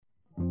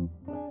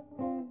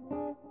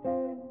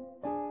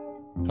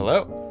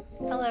Hello,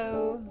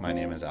 Hello, my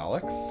name is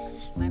Alex,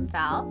 I'm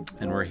Val.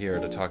 and we're here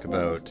to talk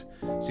about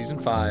Season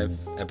 5,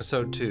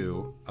 Episode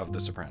 2 of The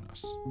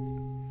Sopranos.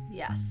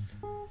 Yes,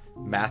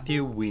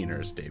 Matthew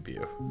Weiner's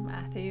debut.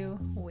 Matthew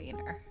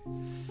Weiner.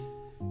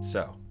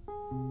 So,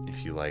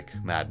 if you like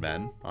Mad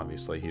Men,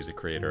 obviously he's the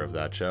creator of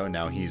that show.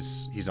 Now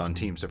he's on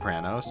Team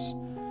Sopranos,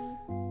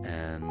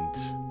 and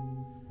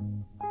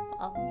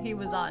Well, he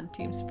was on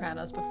Team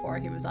Sopranos before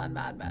he was on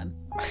Mad Men.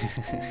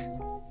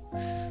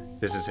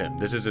 this is him.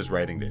 This is his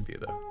writing debut,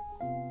 though,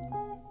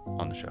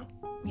 on the show.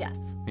 Yes.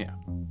 Yeah,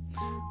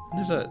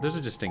 there's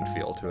a distinct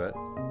feel to it.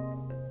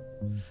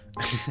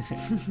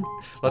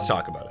 Let's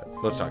talk about it.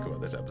 Let's talk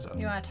about this episode.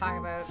 You want to talk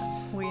about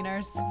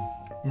Wieners?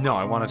 No,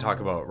 I want to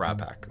talk about Rat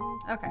Pack.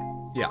 Okay,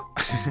 Yeah,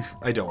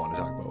 I don't want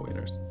to talk about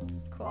wieners.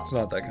 cool. It's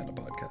not that kind of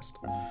podcast.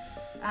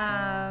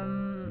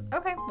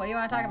 Okay, what do you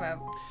want to talk about?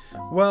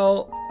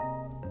 Well,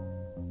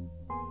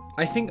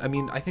 I think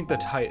the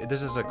title.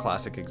 This is a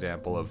classic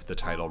example of the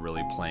title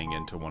really playing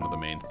into one of the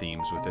main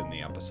themes within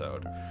the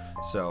episode.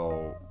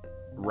 So,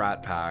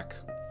 Rat Pack.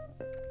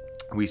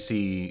 We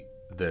see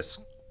this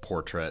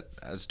portrait,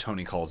 as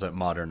Tony calls it,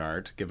 modern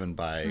art, given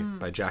by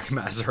Jack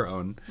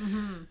Mazzarone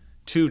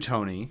to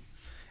Tony,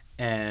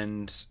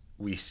 and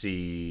we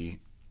see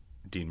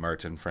Dean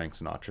Martin, Frank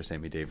Sinatra,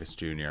 Sammy Davis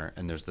Jr.,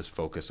 and there's this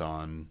focus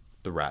on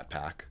the Rat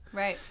Pack.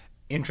 Right.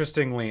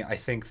 Interestingly, I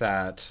think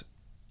that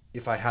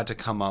if I had to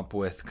come up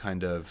with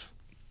kind of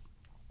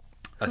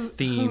a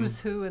theme... Who's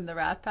who in the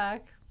Rat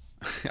Pack?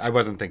 I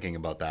wasn't thinking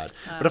about that.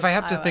 But if I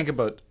have to think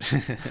about...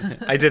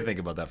 I did think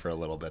about that for a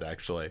little bit,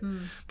 actually.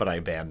 But I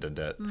abandoned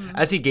it.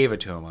 As he gave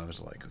it to him, I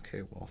was like,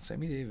 okay, well,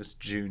 Sammy Davis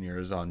Jr.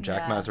 is on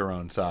Jack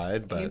Mazzarone's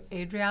side, but...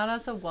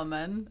 Adriana's a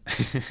woman.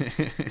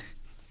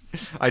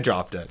 I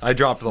dropped it. I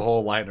dropped the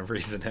whole line of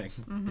reasoning.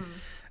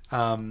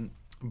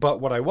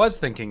 But what I was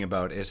thinking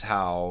about is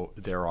how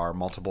there are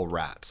multiple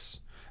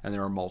rats and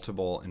there are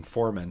multiple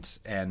informants,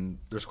 and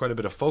there's quite a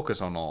bit of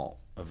focus on all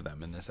of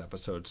them in this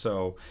episode.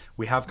 So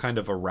we have kind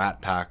of a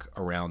rat pack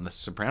around the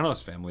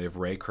Sopranos family of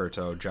Ray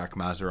Curto, Jack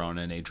Mazzarone,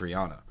 and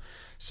Adriana.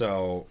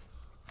 So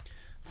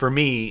for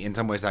me, in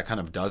some ways, that kind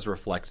of does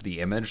reflect the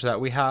image that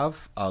we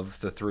have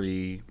of the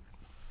three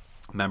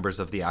members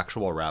of the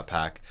actual rat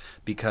pack,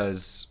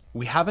 because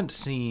we haven't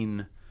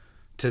seen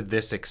to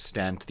this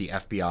extent the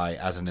FBI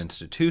as an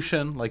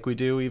institution like we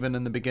do even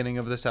in the beginning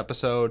of this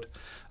episode,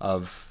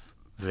 of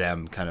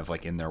them kind of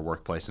like in their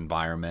workplace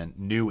environment,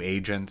 new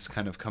agents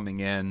kind of coming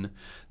in,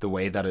 the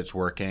way that it's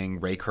working,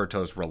 Ray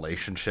Curto's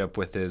relationship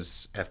with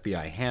his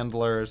FBI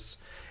handlers,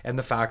 and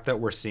the fact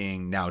that we're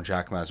seeing now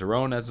Jack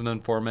Mazzarone as an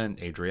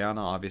informant, Adriana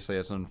obviously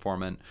as an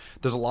informant.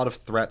 There's a lot of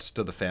threats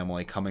to the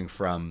family coming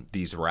from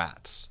these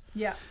rats.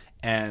 Yeah.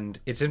 And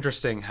it's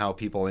interesting how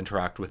people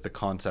interact with the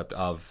concept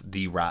of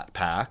the Rat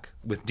Pack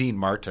with Dean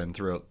Martin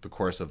throughout the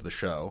course of the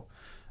show,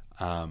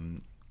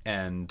 and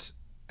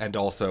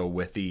also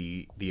with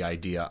the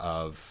idea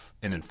of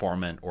an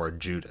informant or a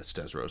Judas,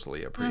 as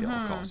Rosalia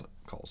Priel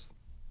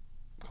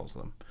calls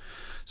them.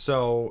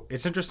 So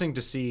it's interesting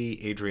to see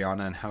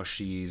Adriana and how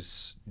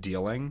she's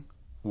dealing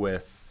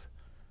with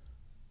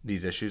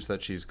these issues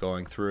that she's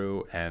going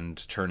through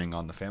and turning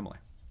on the family.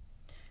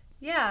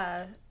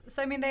 Yeah.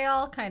 So, I mean, they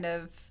all kind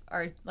of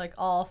are like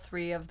all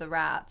three of the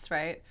rats,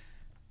 right?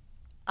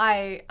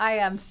 I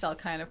am still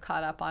kind of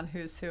caught up on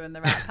who's who in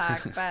the Rat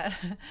Pack, but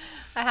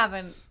I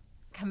haven't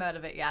come out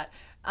of it yet.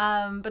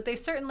 But they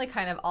certainly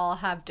kind of all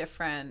have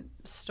different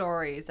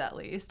stories, at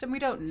least. And we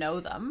don't know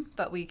them,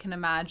 but we can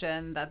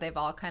imagine that they've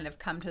all kind of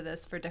come to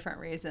this for different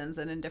reasons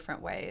and in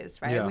different ways,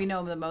 right? Yeah. We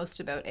know the most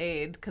about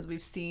Aid because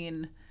we've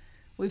seen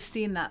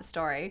that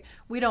story.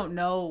 We don't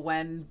know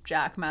when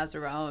Jack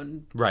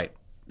Mazzarone Right.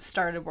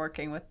 started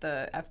working with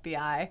the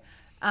FBI.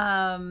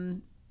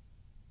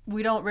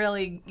 We don't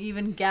really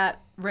even get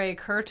Ray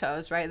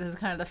Curto's, right? This is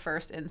kind of the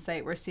first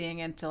insight we're seeing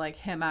into like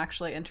him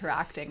actually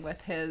interacting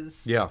with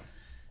his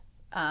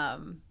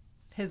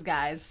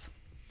guys.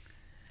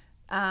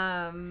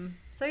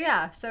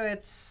 So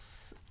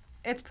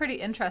it's pretty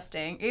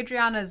interesting.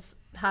 Adriana's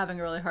having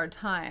a really hard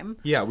time.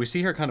 Yeah, we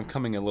see her kind of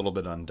coming a little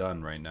bit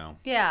undone right now.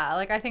 Yeah,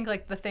 like I think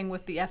like the thing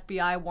with the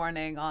FBI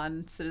warning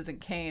on Citizen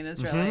Kane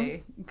is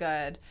really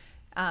good.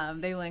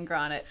 They linger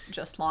on it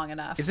just long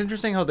enough. It's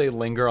interesting how they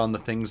linger on the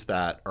things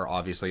that are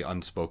obviously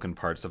unspoken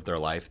parts of their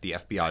life. The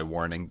FBI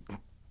warning,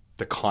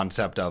 the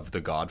concept of the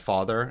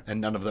Godfather,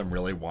 and none of them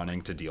really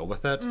wanting to deal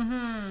with it.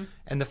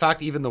 And the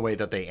fact, even the way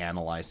that they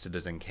analyze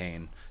Citizen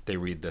Kane, they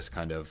read this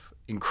kind of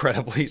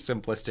incredibly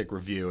simplistic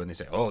review and they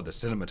say, oh, the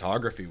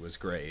cinematography was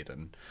great,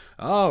 and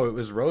oh, it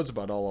was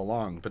Rosebud all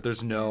along. But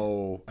there's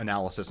no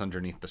analysis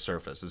underneath the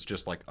surface. It's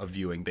just like a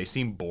viewing. They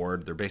seem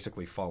bored. They're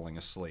basically falling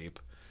asleep.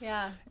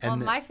 Yeah.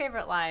 And well, my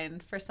favorite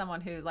line for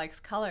someone who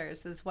likes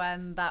colors is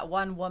when that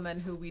one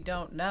woman who we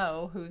don't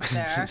know who's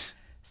there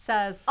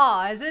says,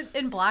 "Oh, is it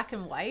in black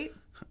and white?"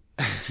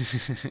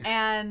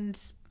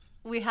 And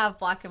we have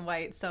black and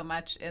white so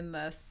much in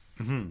this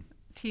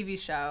TV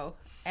show,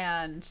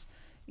 and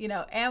you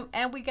know,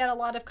 and we get a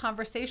lot of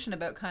conversation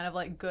about kind of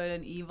like good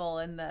and evil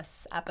in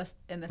this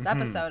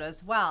episode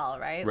as well,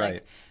 right? Right.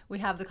 Like we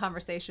have the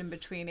conversation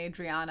between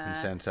Adriana And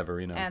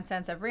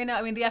Sanseverino.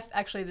 I mean, the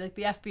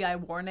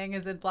FBI warning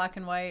is in black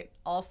and white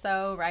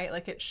also, right?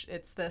 Like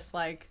it's this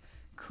like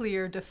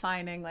clear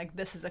defining like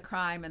this is a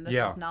crime and this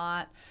is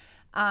not.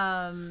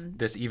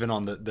 This even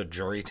on the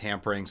jury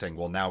tampering saying,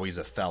 well, now he's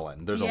a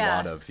felon. There's a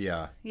lot of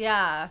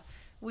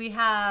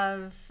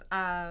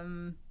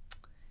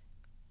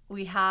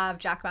we have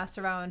Jack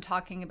Masserone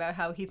talking about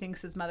how he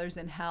thinks his mother's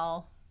in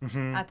hell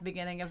at the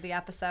beginning of the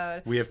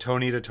episode. We have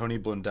Tony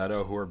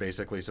Blundetto, who are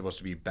basically supposed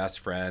to be best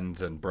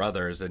friends and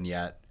brothers, and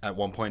yet at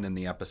one point in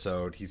the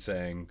episode he's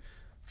saying,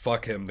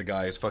 fuck him, the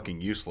guy is fucking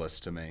useless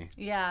to me.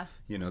 Yeah.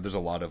 You know, there's a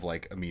lot of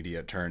like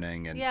immediate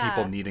turning and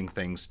people needing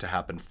things to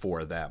happen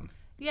for them.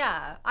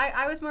 Yeah.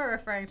 I was more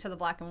referring to the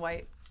black and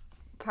white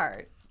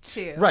part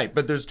too. Right,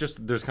 but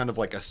there's kind of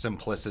like a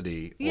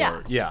simplicity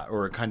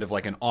or kind of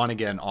like an on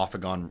again off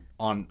again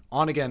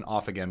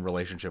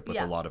relationship with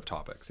a lot of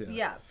topics. So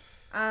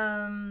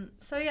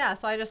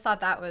I just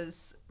thought that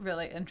was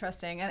really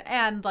interesting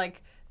and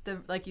like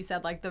you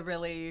said, like the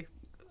really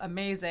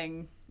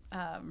amazing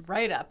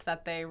write up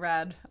that they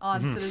read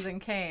on Citizen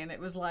Kane. It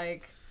was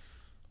like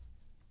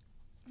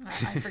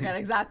I forget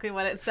exactly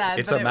what it said.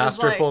 It's a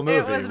masterful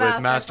movie with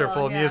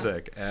masterful yeah.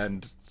 music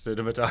and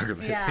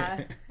cinematography.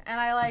 Yeah. And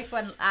I like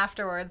when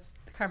afterwards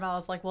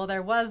Carmela's like, well,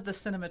 there was the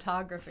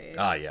cinematography.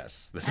 Ah,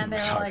 yes. The cinematography. And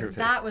they were like,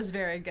 that was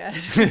very good.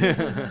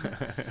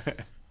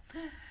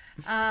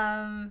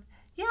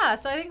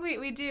 So I think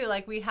we do.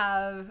 Like, we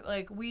have,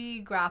 like, we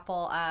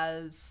grapple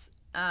as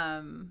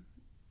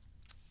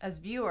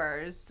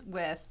viewers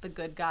with the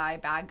good guy,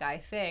 bad guy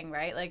thing,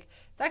 right? Like,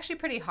 it's actually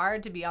pretty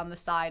hard to be on the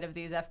side of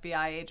these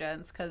FBI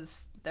agents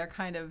because they're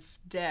kind of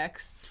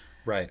dicks.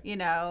 Right. You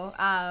know,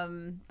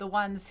 the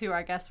ones who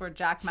I guess were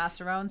Jack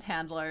Masserone's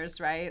handlers,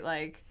 right?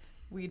 Like,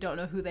 we don't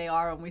know who they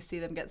are when we see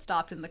them get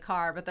stopped in the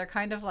car, but they're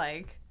kind of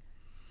like...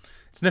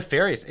 It's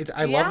nefarious.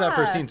 I love that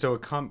first scene. So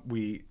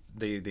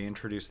they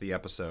introduce the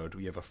episode.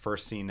 We have a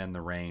first scene in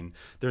the rain.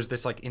 There's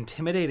this like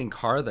intimidating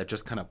car that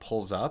just kind of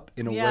pulls up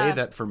in a way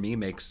that for me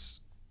makes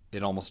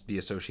it almost be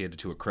associated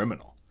to a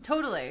criminal.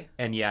 Totally.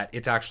 And yet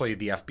it's actually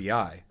the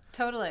FBI.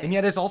 Totally. And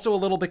yet it's also a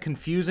little bit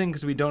confusing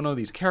because we don't know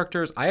these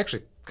characters. I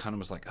actually kind of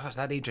was like, oh, is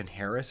that Agent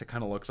Harris? It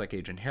kind of looks like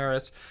Agent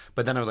Harris.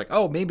 But then I was like,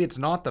 oh, maybe it's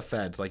not the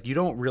feds. Like, you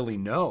don't really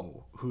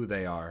know who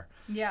they are.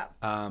 Yeah.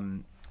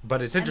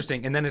 But it's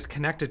interesting. And then it's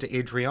connected to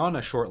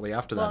Adriana shortly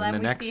after that in the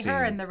next scene. Well,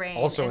 then we see her in the rain.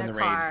 Also in the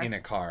rain, in a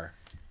car.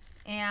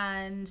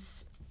 And,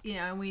 you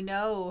know, and we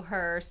know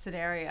her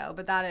scenario,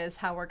 but that is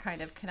how we're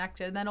kind of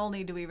connected. And then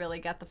only do we really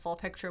get the full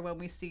picture when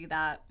we see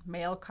that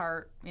mail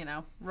cart, you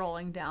know,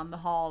 rolling down the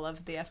hall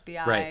of the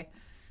FBI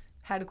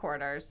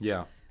headquarters.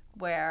 Yeah.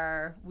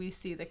 Where we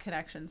see the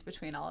connections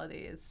between all of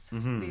these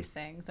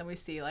things. And we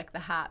see, like, the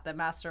hat that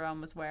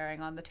Masserone was wearing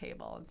on the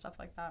table and stuff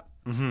like that.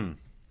 Mm-hmm.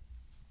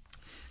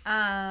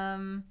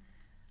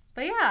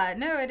 But yeah,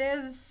 no, it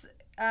is,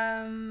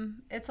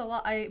 it's a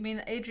lot. I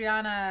mean,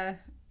 Adriana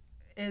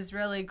is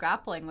really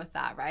grappling with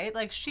that, right?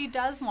 Like, she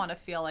does want to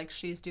feel like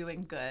she's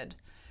doing good,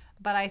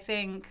 but I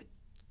think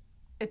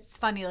it's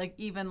funny, like,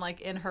 even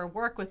like in her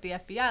work with the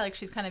FBI, like,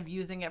 she's kind of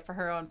using it for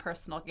her own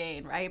personal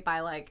gain, right?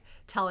 By like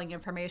telling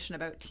information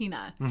about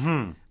Tina,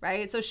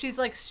 right? So she's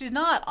like, she's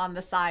not on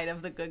the side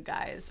of the good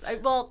guys.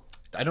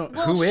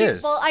 Who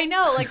is? Well, I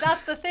know, like,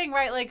 that's the thing,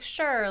 right? Like,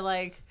 sure,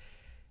 like,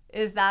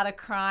 is that a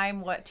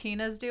crime, what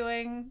Tina's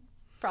doing?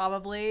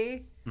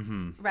 Probably,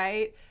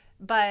 right?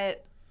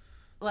 But,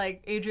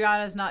 like,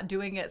 Adriana's not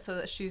doing it so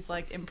that she's,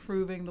 like,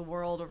 improving the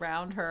world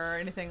around her or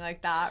anything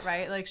like that,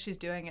 right? Like, she's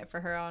doing it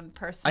for her own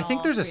personal I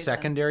think there's reasons. a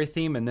secondary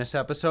theme in this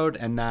episode,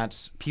 and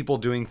that's people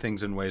doing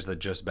things in ways that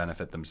just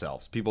benefit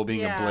themselves. People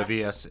being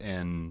oblivious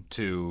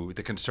to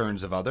the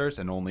concerns of others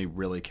and only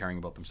really caring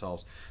about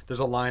themselves. There's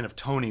a line of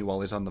Tony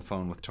while he's on the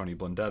phone with Tony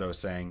Blundetto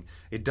saying,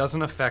 it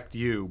doesn't affect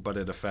you, but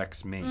it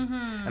affects me.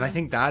 And I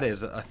think that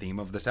is a theme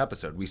of this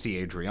episode. We see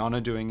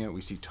Adriana doing it.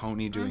 We see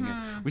Tony doing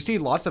it. We see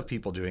lots of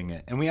people doing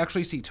it. And we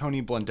actually see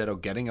Tony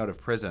Blundetto getting out of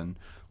prison,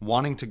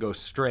 wanting to go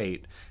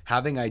straight,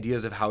 having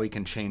ideas of how he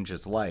can change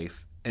his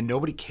life, and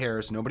nobody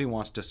cares. Nobody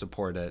wants to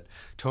support it.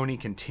 Tony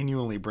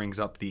continually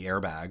brings up the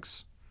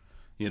airbags,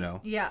 you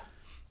know? Yeah.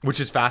 Which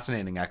is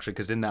fascinating, actually,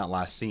 because in that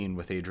last scene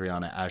with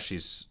Adriana, as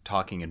she's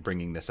talking and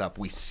bringing this up,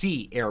 we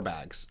see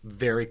airbags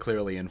very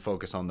clearly in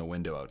focus on the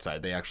window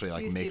outside. They actually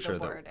like make sure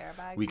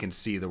that we can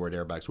see the word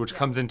airbags, which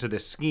comes into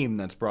this scheme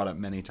that's brought up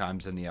many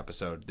times in the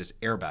episode, this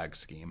airbag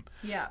scheme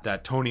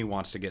that Tony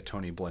wants to get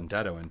Tony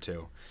Blundetto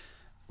into,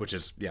 which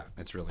is,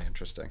 it's really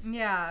interesting.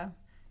 Yeah.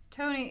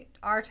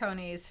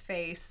 Tony's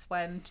face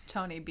when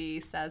Tony B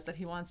says that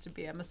he wants to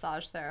be a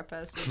massage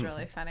therapist is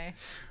really funny.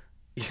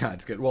 Yeah,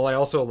 it's good. Well, I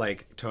also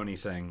like Tony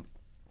saying,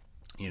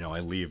 you know,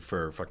 I leave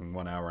for fucking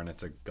 1 hour and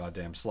it's a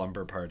goddamn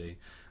slumber party.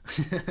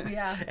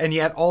 Yeah. And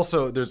yet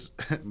also there's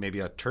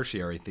maybe a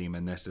tertiary theme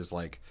in this is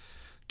like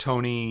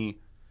Tony,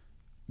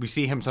 we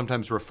see him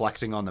sometimes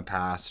reflecting on the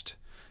past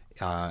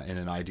in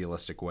an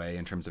idealistic way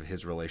in terms of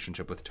his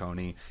relationship with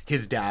Tony.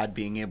 His dad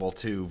being able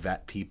to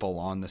vet people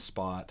on the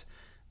spot.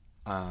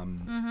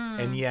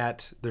 And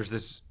yet there's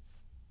this,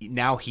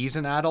 now he's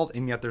an adult,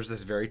 and yet there's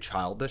this very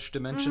childish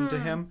dimension to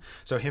him.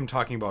 So him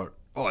talking about,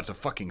 oh, it's a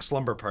fucking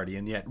slumber party.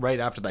 And yet right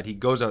after that, he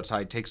goes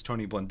outside, takes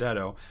Tony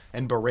Blundetto,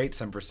 and berates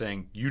him for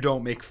saying, you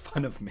don't make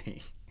fun of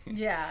me.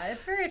 Yeah,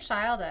 it's very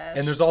childish.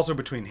 And there's also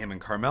between him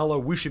and Carmela,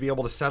 we should be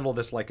able to settle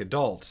this like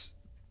adults.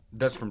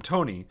 That's from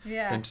Tony.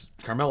 Yeah. And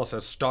Carmela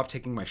says, stop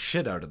taking my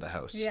shit out of the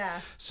house. Yeah.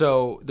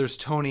 So there's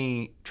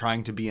Tony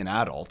trying to be an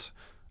adult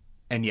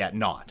and yet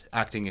not,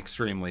 acting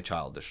extremely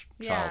childish.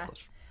 Yeah.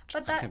 Childish.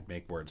 But I can't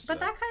make words But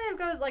today.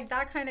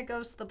 that kind of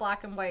goes to the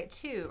black and white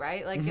too,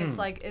 right? Like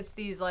it's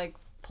these like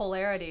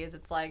polarities.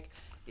 It's like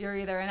you're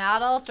either an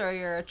adult or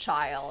you're a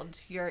child.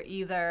 You're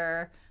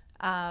either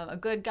a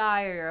good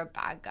guy or you're a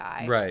bad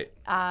guy. Right.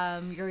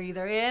 You're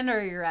either in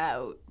or you're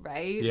out,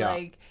 right? Yeah.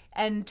 Like,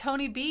 and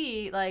Tony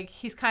B, like,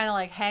 he's kind of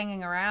like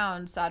hanging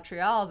around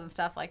Satrials and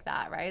stuff like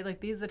that, right?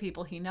 Like, these are the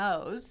people he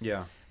knows.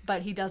 Yeah.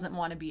 But he doesn't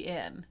want to be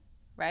in,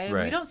 right?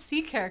 Right. We don't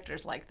see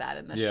characters like that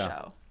in this Yeah.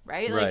 show,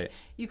 right? Like, Right.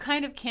 you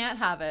kind of can't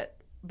have it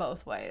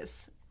both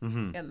ways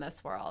in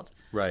this world.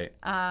 Right.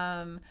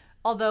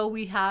 Although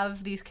we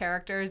have these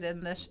characters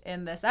in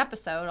this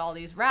episode, all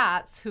these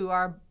rats who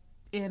are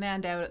in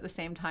and out at the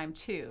same time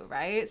too,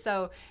 right?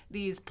 So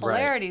these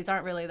polarities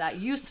aren't really that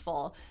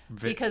useful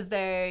because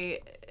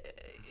they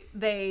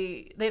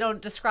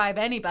don't describe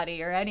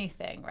anybody or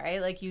anything,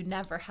 right? Like you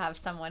never have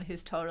someone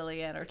who's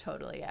totally in or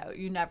totally out.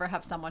 You never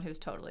have someone who's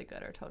totally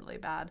good or totally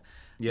bad.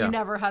 Yeah. You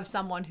never have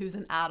someone who's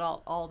an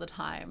adult all the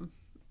time,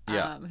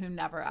 Yeah. who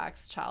never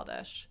acts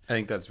childish. I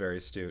think that's very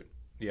astute.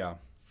 Yeah.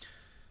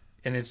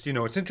 And it's,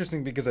 it's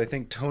interesting because I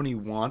think Tony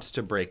wants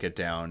to break it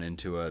down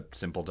into a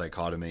simple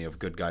dichotomy of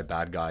good guy,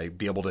 bad guy,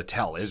 be able to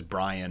tell, is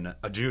Brian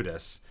a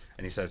Judas?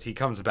 And he says he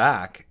comes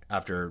back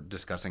after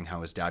discussing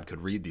how his dad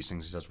could read these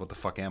things. He says, what the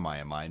fuck am I,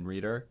 a mind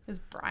reader? Is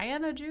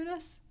Brian a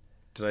Judas?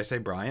 Did I say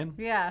Brian?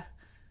 Yeah.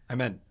 I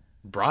meant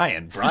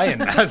Brian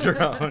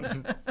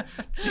Mazzarone.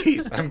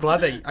 Jeez, I'm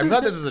glad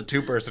this is a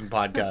two-person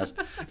podcast.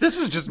 If this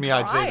was just me,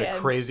 I'd say the Brian.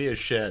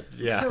 craziest shit.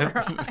 Yeah.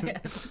 Brian.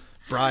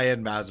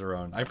 Brian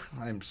Mazzarone.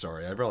 I'm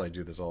sorry. I probably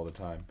do this all the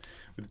time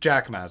with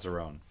Jack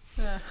Mazzarone.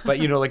 Yeah. But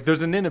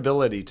there's an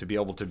inability to be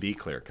able to be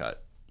clear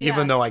cut. Even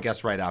Yeah. though I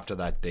guess right after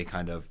that they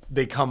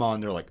come on.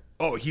 They're like,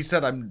 oh, he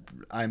said I'm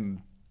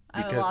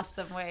I lost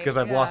some weight. because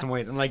I've Yeah. lost some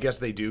weight, and I guess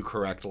they do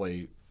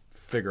correctly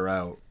figure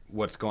out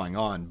what's going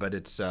on. But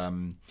it's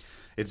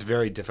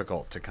very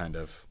difficult to kind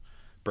of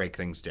break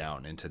things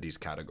down into these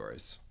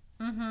categories.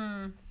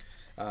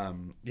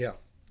 Yeah.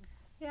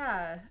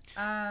 Yeah.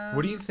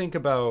 What do you think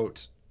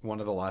about one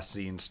of the last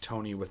scenes,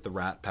 Tony with the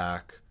Rat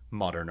Pack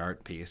modern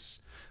art piece,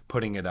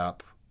 putting it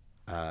up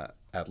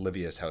at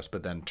Livia's house,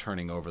 but then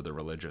turning over the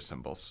religious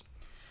symbols?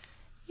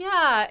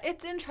 Yeah,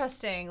 it's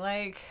interesting.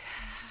 Like,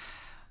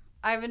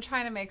 I've been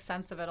trying to make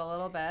sense of it a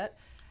little bit.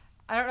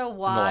 I don't know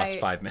why. In the last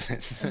 5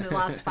 minutes. In the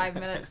last 5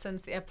 minutes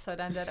since the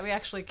episode ended. We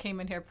actually came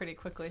in here pretty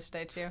quickly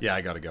today, too. Yeah,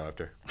 I got to go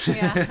after.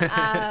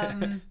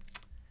 Yeah.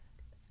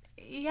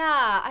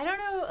 Yeah, I don't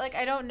know. Like,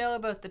 I don't know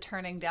about the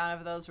turning down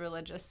of those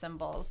religious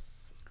symbols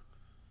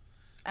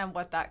and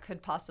what that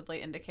could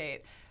possibly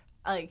indicate.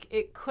 Like,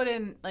 it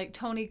couldn't, like,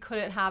 Tony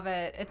couldn't have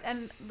it.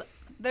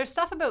 There's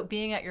stuff about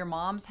being at your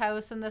mom's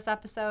house in this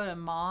episode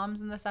and moms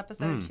in this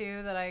episode,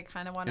 too, that I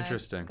kind of want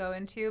to go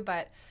into.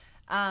 But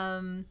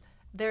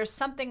there's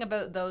something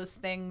about those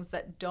things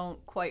that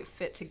don't quite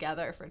fit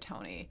together for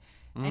Tony.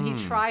 And he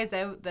tries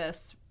out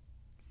this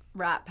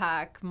Rat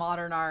Pack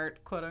modern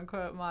art, quote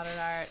unquote modern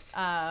art,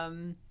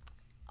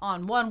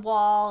 on one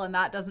wall, and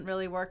that doesn't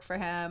really work for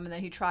him. And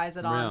then he tries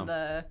it on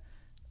the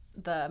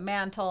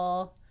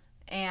mantle,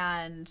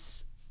 and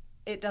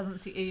it doesn't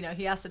see.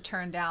 He has to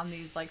turn down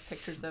these like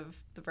pictures of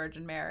the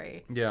Virgin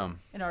Mary,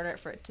 in order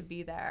for it to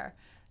be there.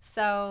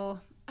 So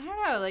I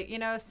don't know, like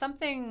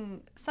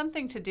something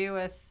to do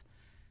with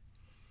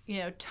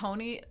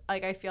Tony.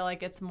 Like I feel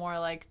like it's more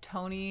like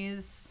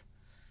Tony's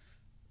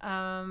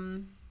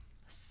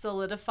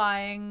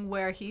solidifying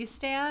where he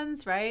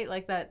stands, right?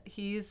 Like that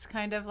he's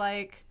kind of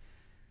like,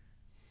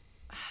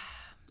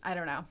 I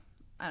don't know.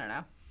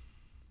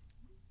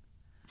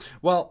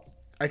 Well,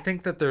 I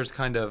think that there's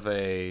kind of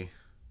a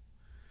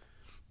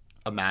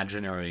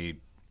imaginary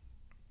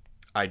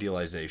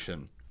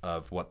idealization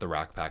of what the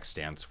Rat Pack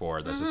stands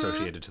for that's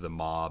associated to the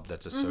mob,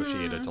 that's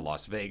associated to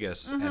Las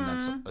Vegas, and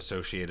that's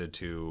associated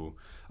to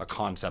a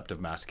concept of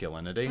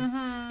masculinity.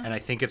 And I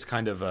think it's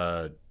kind of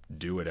a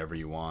do whatever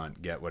you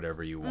want, get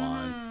whatever you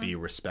want, be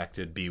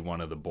respected, be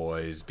one of the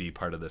boys, be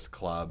part of this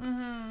club.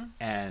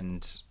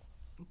 And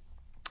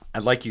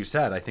like you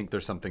said, I think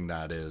there's something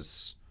that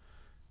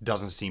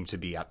doesn't seem to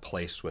be at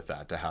place with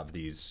that, to have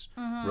these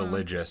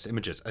religious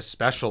images,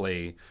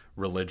 especially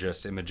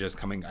religious images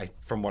coming,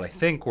 from what I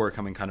think were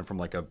coming kind of from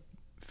like a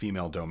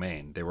female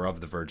domain. They were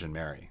of the Virgin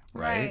Mary,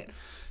 right?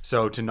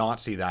 So to not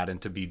see that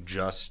and to be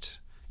just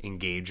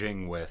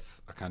engaging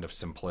with a kind of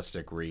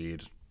simplistic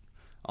read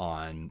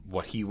on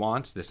what he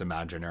wants, this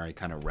imaginary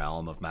kind of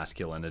realm of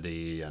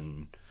masculinity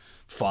and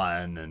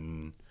fun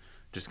and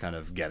just kind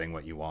of getting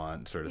what you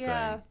want sort of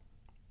thing.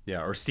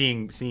 Yeah, or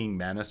seeing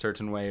men a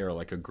certain way, or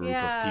like a group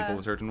of people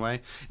a certain way.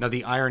 Now,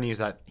 the irony is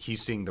that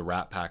he's seeing the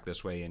Rat Pack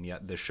this way, and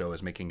yet this show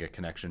is making a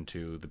connection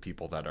to the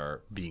people that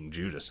are being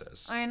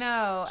Judases. I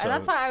know. So, and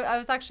that's why I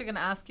was actually going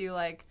to ask you,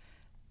 like,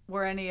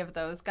 were any of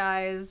those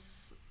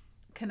guys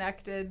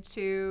connected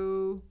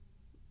to,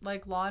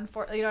 like, law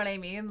enforcement? You know what I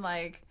mean?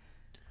 Like...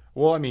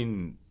 Well, I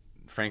mean,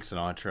 Frank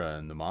Sinatra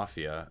and the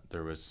Mafia,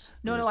 there was...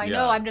 No, I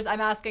know.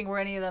 I'm asking, were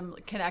any of them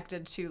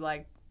connected to,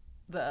 like,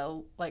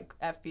 the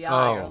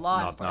FBI or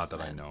law enforcement? Not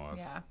that I know of.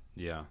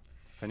 Yeah.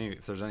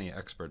 If there's any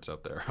experts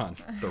out there on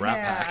the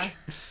Rat Pack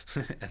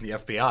and the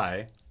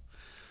FBI,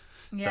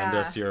 send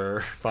us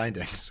your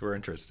findings. We're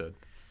interested.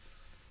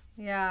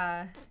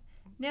 Yeah.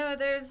 No,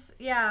 there's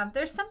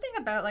something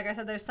about, like I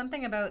said, there's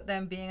something about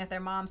them being at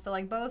their mom's. So,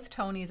 like, both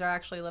Tonys are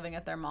actually living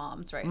at their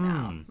mom's right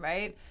now,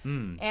 right?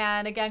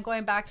 And again,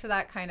 going back to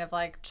that kind of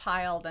like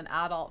child and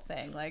adult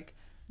thing, like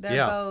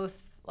they're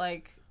both,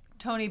 like,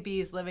 Tony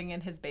B's living in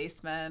his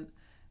basement.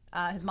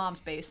 His mom's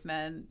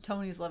basement.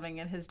 Tony's living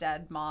in his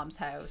dead mom's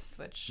house,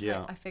 which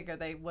I figure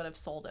they would have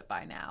sold it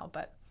by now,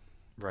 but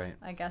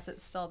I guess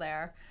it's still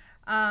there.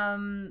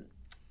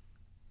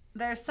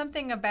 There's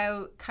something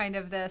about kind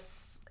of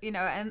this, you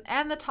know,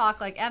 and the talk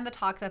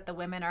that the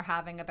women are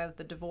having about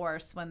the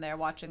divorce when they're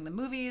watching the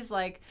movies.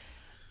 Like,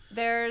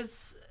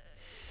 there's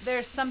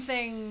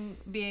something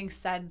being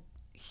said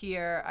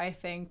here, I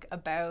think,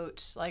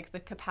 about like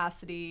the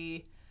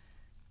capacity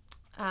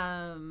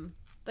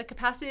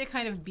to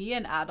kind of be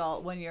an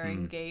adult when you're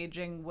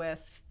engaging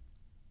with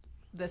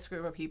this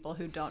group of people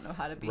who don't know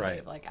how to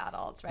behave like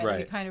adults, right? Like,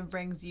 it kind of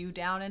brings you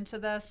down into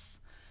this,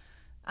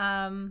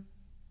 I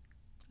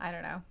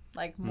don't know,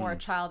 like more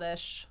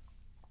childish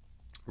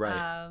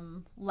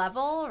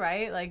level,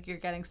 right? Like, you're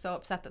getting so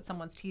upset that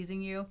someone's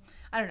teasing you.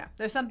 I don't know.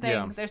 There's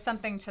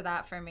something to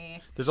that for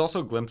me. There's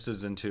also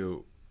glimpses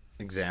into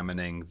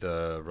examining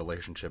the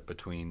relationship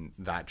between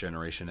that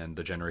generation and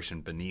the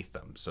generation beneath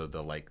them, so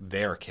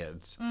their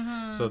kids.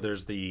 So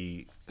there's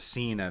the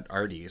scene at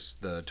Artie's,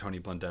 the Tony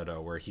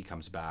Blundetto, where he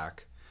comes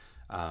back,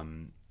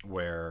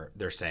 where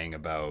they're saying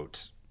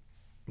about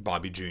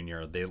Bobby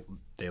Jr.,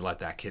 they let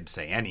that kid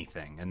say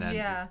anything. And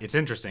then it's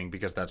interesting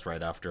because that's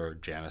right after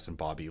Janice and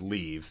Bobby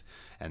leave,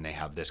 and they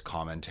have this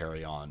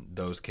commentary on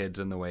those kids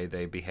and the way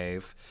they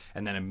behave.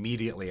 And then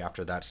immediately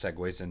after that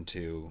segues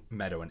into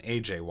Meadow and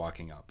AJ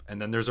walking up.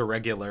 And then there's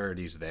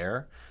irregularities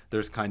there.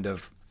 There's kind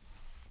of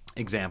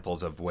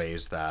examples of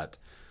ways that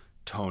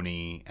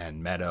Tony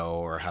and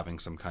Meadow are having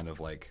some kind of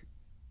like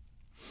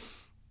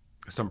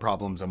some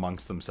problems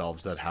amongst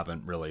themselves that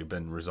haven't really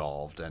been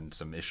resolved, and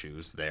some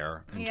issues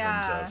there in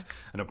terms of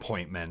an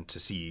appointment to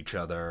see each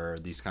other,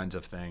 these kinds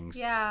of things.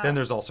 Then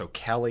there's also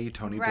Kelly,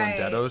 Tony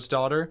Blundetto's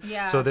daughter.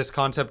 So this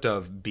concept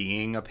of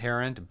being a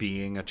parent,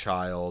 being a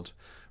child,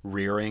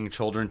 rearing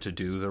children to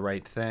do the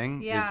right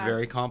thing is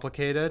very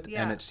complicated.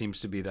 And it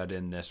seems to be that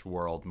in this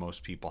world,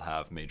 most people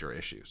have major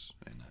issues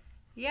in it.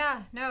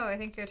 Yeah, no, I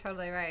think you're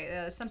totally right.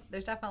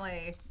 There's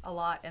definitely a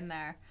lot in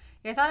there.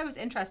 Yeah, I thought it was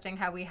interesting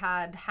how we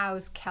had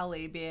 "How's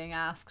Kelly" being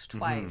asked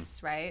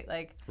twice, right?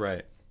 Like,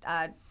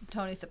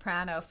 Tony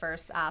Soprano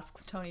first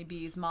asks Tony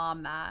B's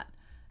mom that.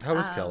 How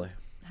is Kelly?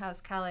 How's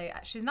Kelly?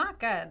 She's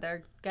not good.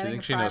 They're getting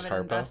a private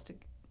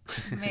investigation.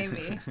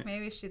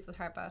 Maybe she's with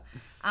Harpo.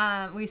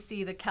 We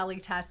see the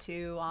Kelly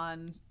tattoo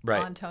on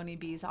Tony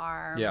B's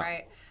arm,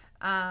 right?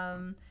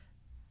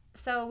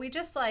 So we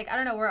just, like, I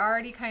don't know, we're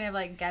already kind of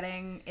like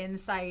getting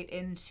insight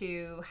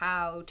into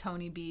how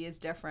Tony B is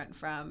different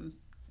from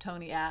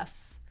Tony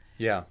S.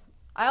 Yeah.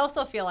 I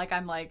also feel like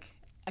I'm like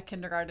a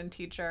kindergarten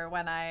teacher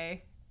when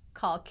I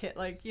call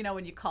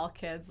when you call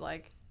kids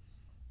like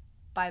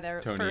by their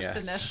Tony first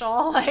S.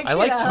 initial. Like, I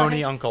like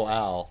Tony Uncle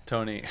Al.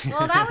 Tony.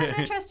 Well, that was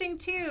interesting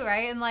too,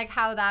 right? And like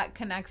how that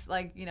connects,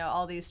 like, you know,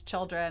 all these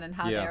children and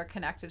how they are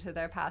connected to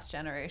their past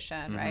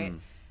generation, right?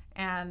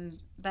 And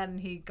then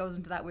he goes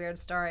into that weird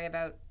story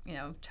about, you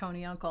know,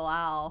 Tony Uncle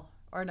Al,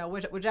 or no,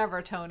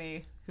 whichever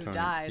Tony who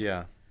died.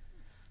 Yeah.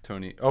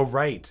 Tony. Oh,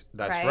 right.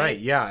 That's right.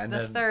 Yeah. And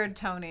the third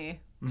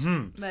Tony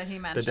that he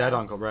mentioned. The dead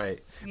uncle,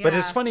 right. Yeah. But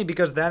it's funny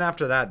because then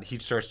after that, he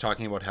starts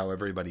talking about how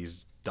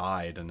everybody's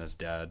died and is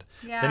dead.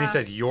 Yeah. Then he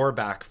says, "You're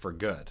back for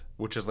good,"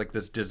 which is like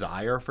this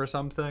desire for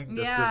something,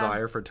 this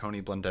desire for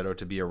Tony Blundetto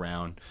to be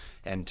around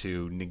and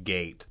to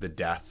negate the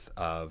death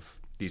of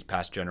these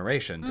past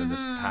generations and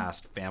this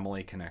past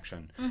family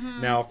connection.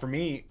 Now, for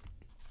me,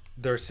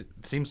 there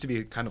seems to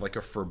be kind of like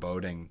a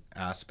foreboding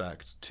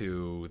aspect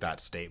to that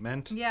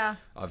statement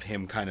of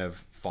him kind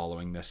of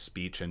following this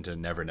speech into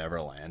Never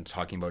Never Land,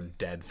 talking about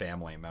dead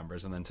family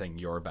members and then saying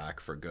 "you're back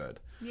for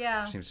good."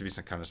 Yeah. Seems to be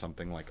some kind of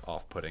something like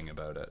off-putting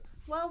about it.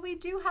 Well, we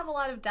do have a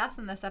lot of death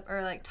in this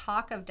or like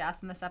talk of death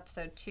in this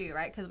episode too,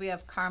 right? Because we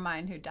have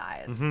Carmine who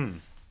dies.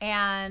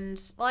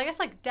 And, well, I guess,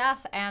 like,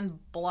 death and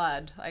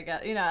blood, I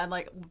guess, you know, and,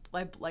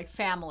 like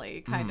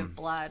family kind of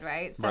blood,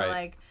 right? So,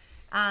 like,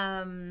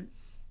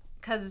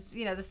 because,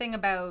 you know, the thing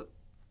about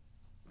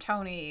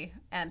Tony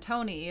and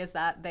Tony is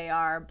that they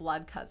are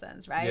blood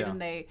cousins, right?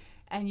 Yeah.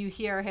 And you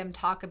hear him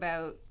talk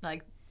about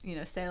like,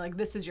 say like,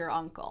 this is your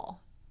uncle,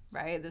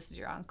 right? This is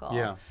your uncle.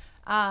 Yeah.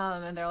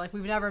 And they're like,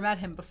 we've never met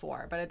him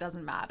before, but it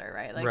doesn't matter,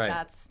 right? Like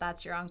Right.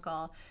 that's your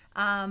uncle.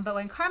 But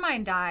when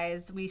Carmine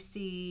dies, we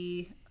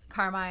see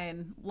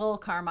Lil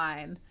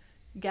Carmine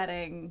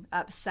getting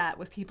upset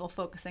with people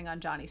focusing on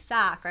Johnny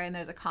Sack, right? And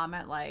there's a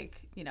comment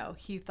like,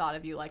 he thought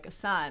of you like a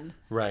son.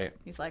 Right.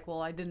 He's like,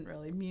 well, I didn't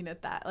really mean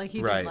it that. Like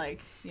he Right. didn't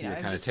like, Yeah, he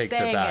kinda just takes it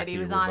saying back. it. He He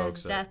was on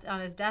revokes it.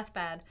 his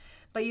deathbed.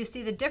 But you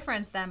see the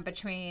difference then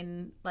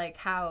between like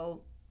how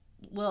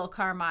Lil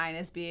Carmine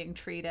is being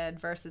treated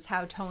versus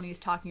how Tony's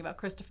talking about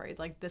Christopher. He's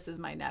like, this is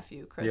my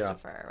nephew,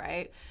 Christopher,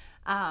 right?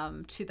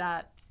 To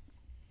that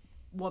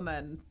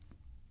woman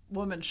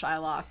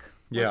Shylock.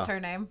 Yeah. What's her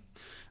name?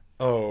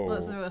 Oh,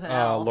 With an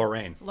L.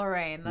 Lorraine.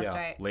 Lorraine, that's Yeah,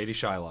 right. Lady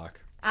Shylock.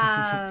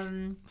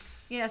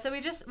 So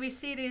we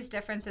see these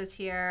differences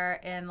here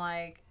in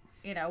like,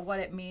 what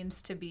it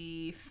means to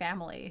be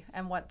family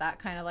and what that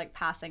kind of like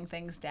passing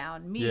things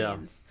down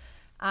means.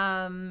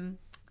 Yeah.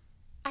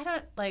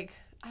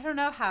 I don't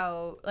know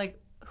how, like,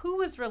 who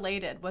was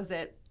related? Was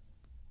it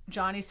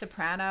Johnny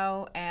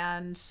Soprano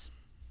and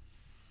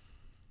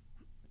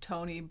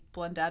Tony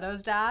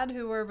Blundetto's dad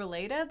who were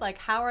related? Like,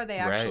 how are they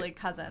actually Right.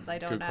 cousins? I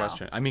don't Good know.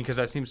 question. I mean, because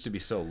that seems to be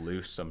so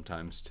loose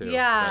sometimes too.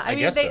 Yeah, But I mean,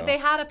 guess so. they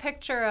had a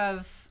picture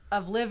of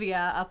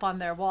Livia up on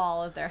their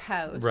wall of their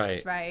house,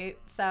 Right.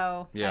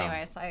 So, Yeah.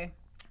 anyways, I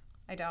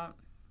don't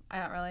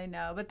really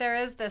know, but there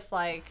is this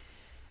like,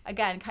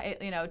 again,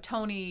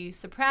 Tony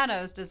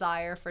Soprano's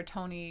desire for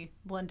Tony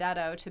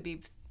Blundetto to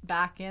be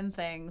back in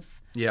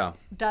things Yeah.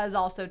 does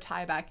also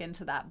tie back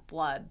into that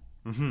blood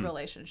Mm-hmm.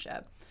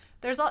 relationship.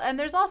 There's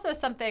also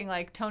something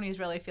like Tony's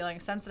really feeling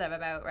sensitive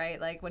about, right?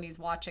 Like when he's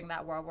watching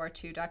that World War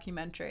II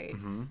documentary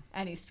Mm-hmm.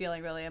 and he's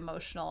feeling really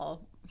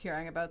emotional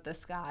hearing about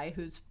this guy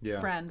whose Yeah.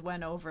 friend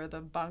went over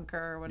the bunker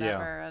or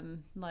whatever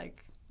and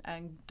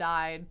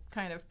died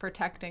kind of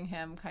protecting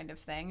him kind of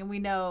thing. And we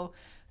know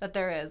that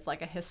there is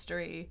like a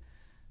history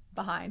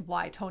behind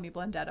why Tony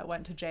Blundetto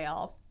went to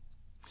jail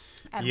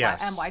and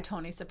Yes. why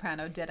Tony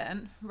Soprano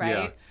didn't,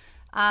 right?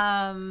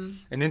 Yeah.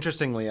 And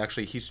interestingly,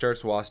 actually, he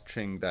starts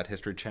watching that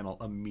History Channel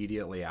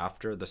immediately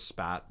after the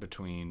spat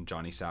between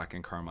Johnny Sack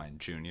and Carmine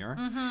Jr.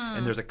 Mm-hmm.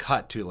 And there's a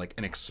cut to like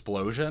an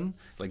explosion.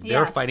 Like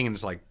they're Yes. fighting and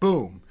it's like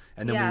boom.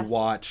 And then Yes. we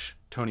watch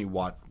Tony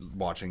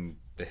watching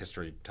the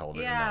History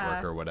Television Yeah.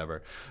 Network or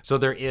whatever. So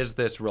there is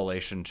this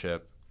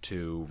relationship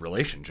to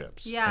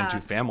relationships Yeah. and to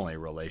family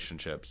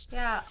relationships.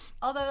 Yeah,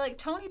 although like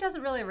Tony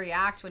doesn't really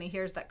react when he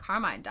hears that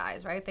Carmine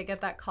dies, right? They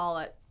get that call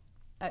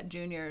at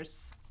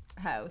Junior's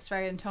house,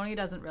 right? And Tony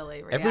doesn't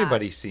really react.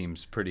 Everybody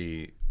seems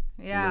pretty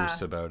Yeah.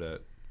 loose about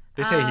it.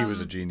 They say he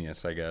was a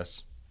genius, I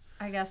guess.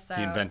 I guess so.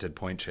 He invented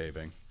point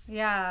shaving.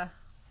 Yeah.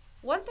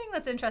 One thing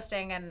that's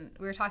interesting, and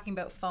we were talking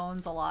about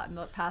phones a lot in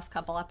the past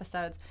couple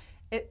episodes,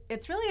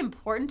 it's really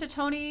important to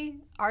Tony,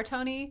 our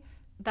Tony,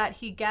 that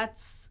he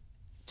gets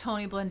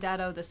Tony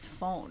Blundetto this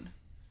phone.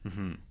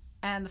 Mm-hmm.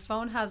 And the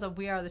phone has a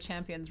We Are the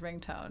Champions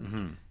ringtone.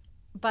 Mm-hmm.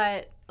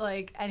 But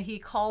like, and he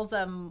calls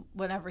them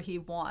whenever he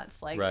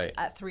wants, like Right.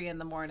 at 3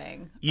 a.m.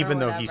 Even or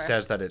though he whatever.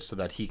 says that it's so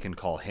that he can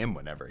call him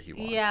whenever he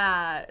wants.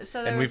 Yeah.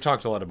 So And we've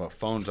talked a lot about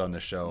phones on the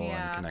show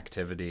Yeah. and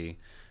connectivity.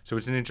 So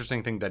it's an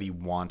interesting thing that he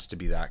wants to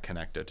be that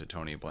connected to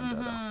Tony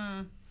Blundetto.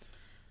 Mm-hmm.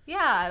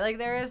 Yeah, like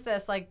there is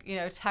this like,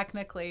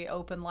 technically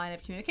open line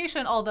of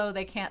communication, although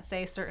they can't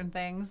say certain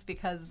things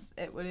because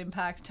it would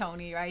impact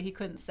Tony, right? He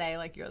couldn't say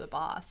like you're the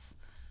boss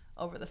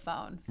over the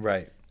phone.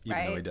 Right. Even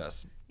though Right. he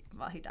does.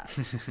 Well, he does.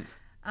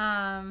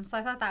 So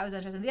I thought that was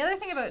interesting. The other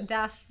thing about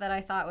death that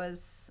I thought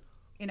was,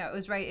 it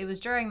was right. It was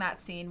during that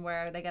scene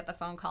where they get the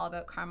phone call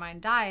about Carmine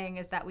dying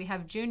is that we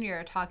have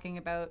Junior talking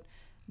about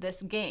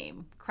this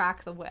game,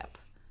 Crack the Whip.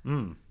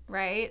 Mm.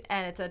 Right?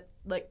 And it's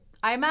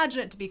I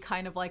imagine it to be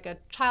kind of like a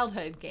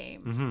childhood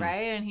game, Mm-hmm.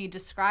 right? And he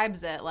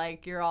describes it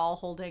like you're all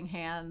holding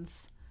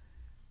hands,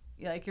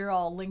 like you're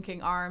all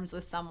linking arms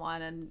with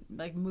someone and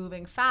like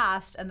moving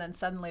fast, and then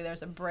suddenly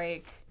there's a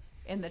break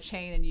in the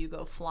chain and you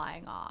go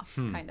flying off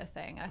kind of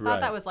thing. And I thought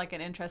Right. that was like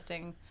an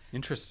interesting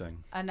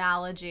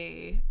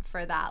analogy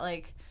for that,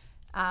 like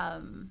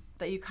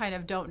that you kind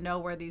of don't know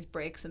where these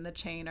breaks in the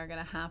chain are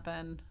going to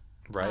happen.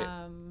 Right.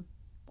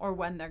 Or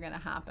when they're going to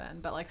happen,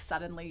 but like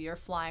suddenly you're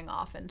flying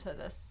off into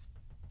this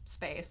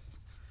space.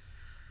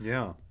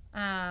 Yeah.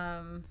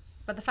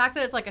 But the fact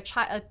that it's like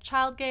a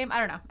child game, I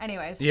don't know.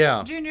 Anyways,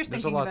 Yeah, Junior's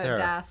there's a thinking lot about there.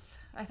 death.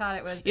 I thought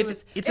it was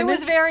It's it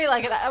was very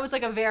like that was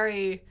like a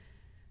very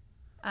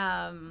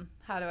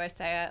how do I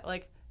say it?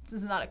 Like this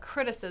is not a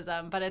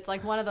criticism, but it's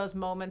like one of those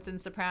moments in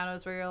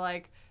Sopranos where you're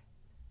like,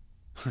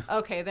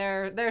 okay,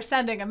 they're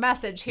sending a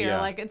message here.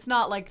 Yeah. Like it's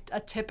not like a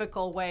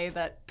typical way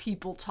that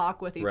people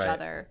talk with each Right.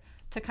 other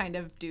to kind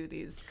of do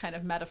these kind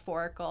of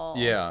metaphorical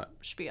Yeah.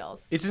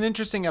 spiels. It's an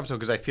interesting episode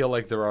because I feel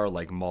like there are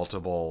like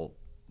multiple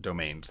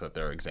domains that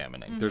they're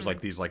examining. Mm-hmm. There's like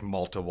these like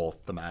multiple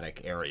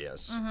thematic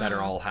areas that are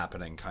all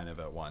happening kind of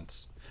at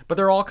once. But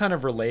they're all kind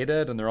of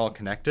related and they're all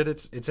connected.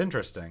 It's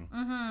interesting.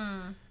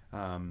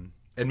 Mm-hmm.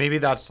 And maybe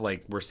that's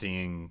like we're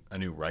seeing a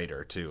new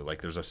writer too.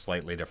 Like there's a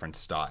slightly different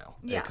style.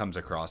 Yeah. It comes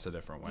across a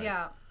different way.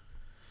 Yeah.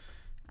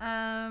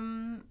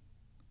 The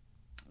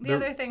There-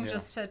 other thing, yeah.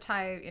 just to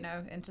tie,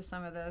 into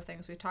some of the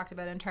things we've talked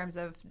about in terms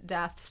of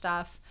death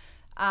stuff,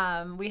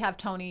 we have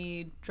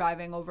Tony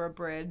driving over a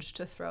bridge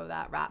to throw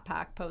that Rat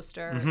Pack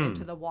poster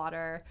into the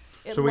water.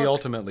 So he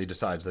ultimately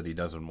decides that he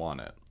doesn't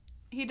want it.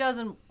 He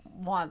doesn't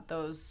want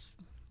those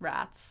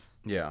rats.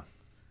 Yeah.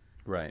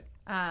 Right.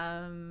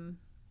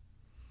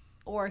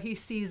 Or he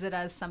sees it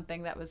as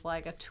something that was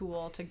like a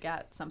tool to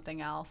get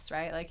something else,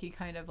 right? Like he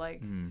kind of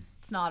like,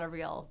 it's not a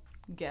real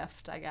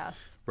gift, I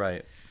guess.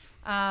 Right.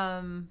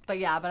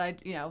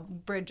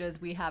 Bridges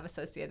we have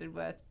associated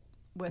with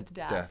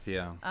death. Death,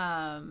 yeah.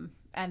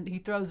 And he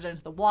throws it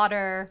into the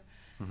water.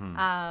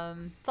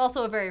 It's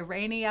also a very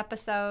rainy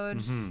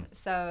episode,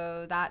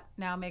 so that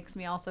now makes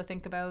me also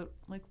think about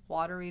like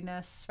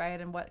wateriness,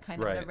 right, and what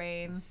kind of the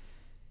rain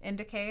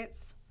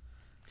indicates.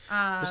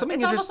 It's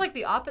almost like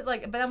the opposite.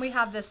 Like, but then we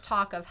have this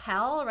talk of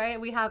hell, right?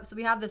 We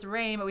have this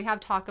rain, but we have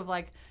talk of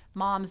like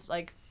moms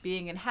like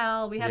being in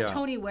hell. We have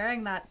Tony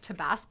wearing that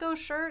Tabasco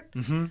shirt.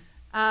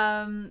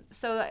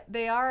 So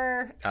they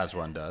are as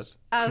one does.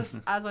 as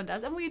one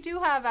does, and we do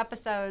have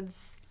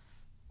episodes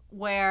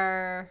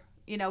where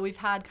we've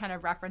had kind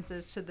of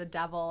references to the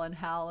devil and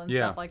hell and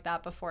stuff like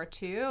that before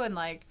too, and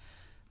like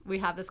we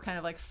have this kind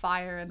of like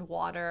fire and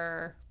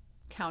water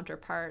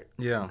counterpart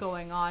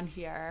going on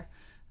here.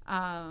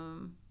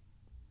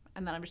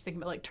 And then I'm just thinking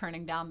about like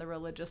turning down the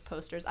religious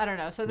posters. I don't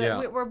know. So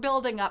we're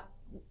building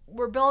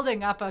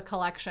up a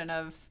collection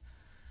of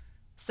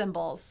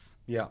symbols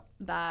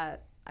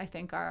that I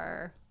think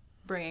are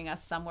bringing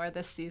us somewhere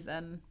this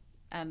season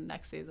and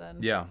next season.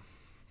 Yeah,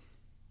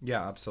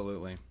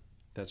 absolutely.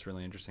 That's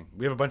really interesting.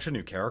 We have a bunch of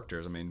new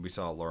characters. I mean, we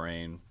saw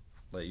Lorraine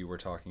that you were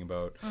talking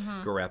about.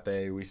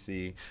 Garepe, we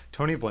see.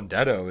 Tony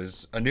Blundetto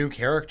is a new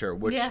character,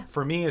 which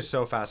for me is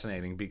so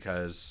fascinating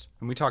because,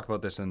 and we talked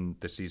about this in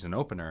the season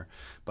opener,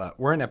 but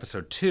we're in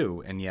episode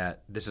 2, and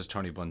yet this is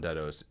Tony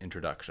Blundetto's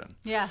introduction.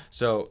 Yeah.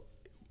 So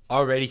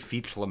already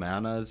Feech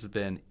Lamanna's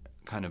been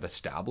kind of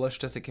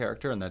established as a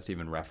character, and that's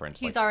even referenced.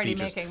 He's like, already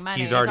Feech making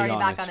money. He's already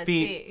back on his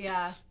feet.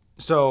 Yeah.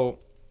 So,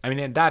 I mean,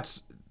 and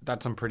that's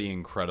some pretty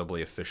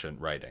incredibly efficient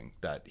writing,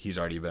 that he's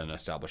already been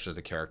established as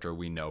a character.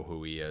 We know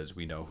who he is.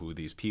 We know who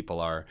these people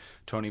are.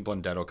 Tony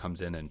Blundetto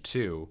comes in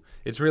 2.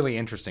 It's really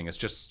interesting.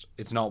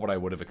 It's not what I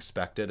would have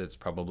expected. It's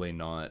probably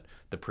not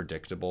the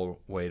predictable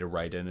way to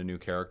write in a new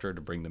character,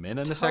 to bring them in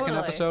the second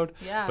episode.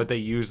 Yeah. But they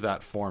use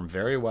that form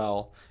very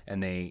well,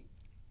 and they,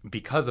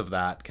 because of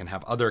that, can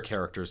have other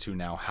characters who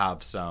now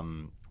have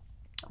some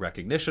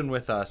recognition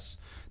with us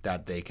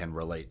that they can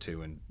relate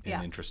to in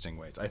interesting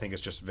ways. I think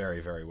it's just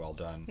very, very well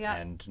done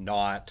and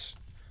not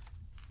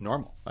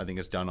normal. I think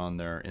it's done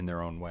in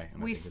their own way.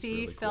 And we I think see it's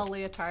really Phil cool.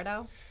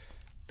 Leotardo.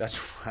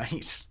 That's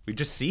right. We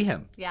just see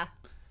him. Yeah.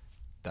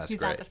 That's He's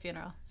great. at the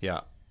funeral.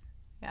 Yeah.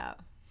 Yeah.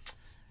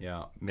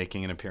 Yeah.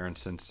 Making an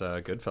appearance since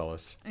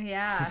Goodfellas.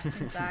 Yeah,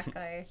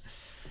 exactly.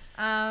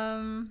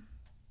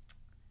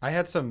 I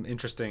had some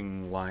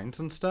interesting lines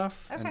and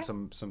stuff and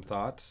some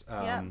thoughts.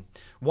 Yeah.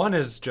 One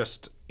is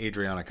just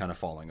Adriana kind of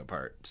falling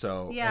apart.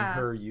 So, and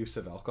her use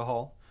of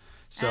alcohol.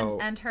 So,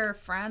 and her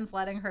friends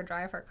letting her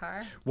drive her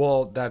car.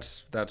 Well,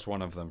 that's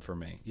one of them for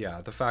me.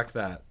 Yeah, the fact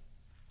that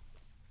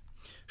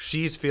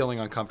she's feeling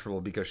uncomfortable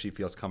because she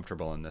feels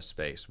comfortable in this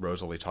space.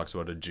 Rosalie talks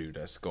about a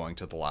Judas going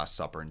to the Last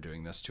Supper and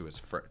doing this to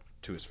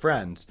his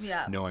friends,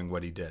 knowing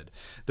what he did.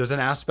 There's an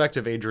aspect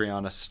of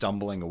Adriana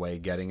stumbling away,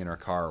 getting in her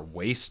car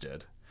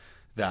wasted.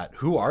 That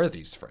who are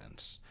these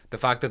friends? The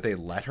fact that they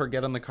let her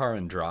get in the car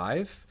and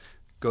drive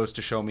goes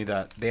to show me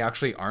that they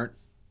actually aren't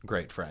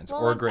great friends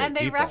or great people. And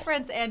they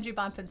reference Angie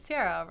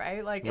Bonpensiero,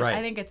 right? Like,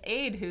 I think it's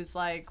Aid who's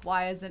like,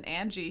 why isn't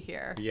Angie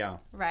here? Yeah.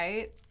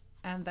 Right?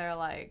 And they're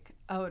like,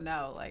 oh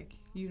no, like,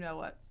 you know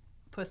what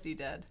Pussy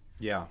did.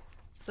 Yeah.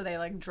 So they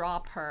like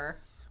drop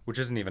her. Which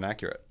isn't even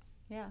accurate.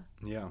 Yeah.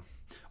 Yeah.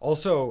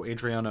 Also,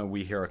 Adriana,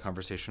 we hear a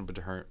conversation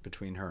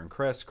between her and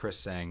Chris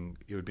saying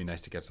it would be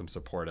nice to get some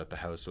support at the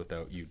house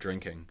without you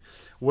drinking,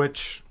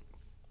 which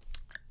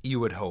you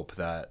would hope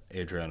that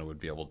Adriana would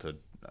be able to,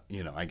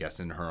 I guess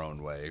in her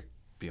own way,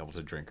 be able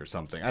to drink or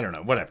something. I don't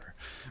know, whatever.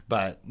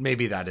 But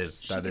maybe that is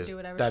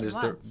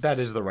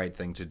the right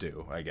thing to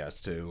do, I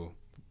guess, to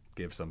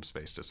give some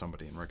space to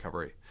somebody in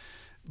recovery.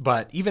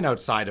 But even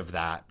outside of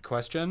that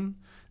question,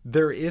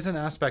 there is an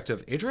aspect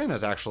of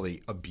Adriana's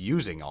actually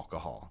abusing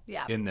alcohol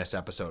in this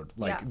episode.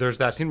 Like there's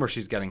that scene where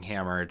she's getting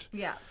hammered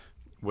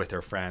with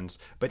her friends.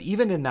 But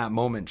even in that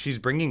moment, she's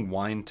bringing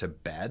wine to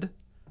bed.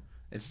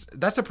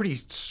 That's a pretty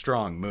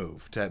strong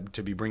move to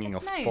be bringing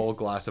full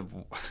glass of.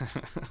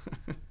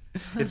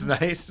 It's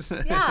nice.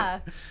 Yeah.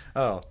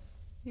 Oh,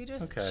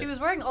 Okay. She was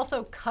wearing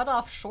also cut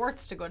off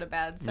shorts to go to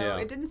bed, so Yeah.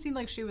 it didn't seem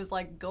like she was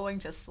like going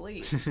to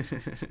sleep.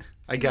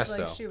 I guess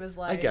like so. she was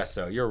I like- guess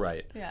so. You're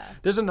right. Yeah.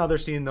 There's another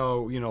scene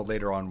though,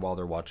 later on while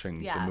they're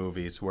watching Yeah. the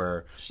movies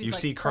where She's, you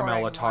like, see pouring more.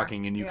 Carmela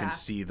talking and you Yeah. can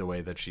see the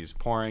way that she's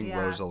pouring.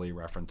 Yeah. Rosalie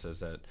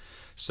references it.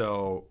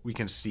 So we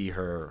can see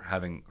her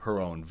having her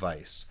own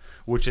vice,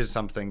 which is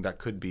something that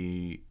could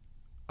be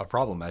a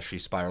problem as she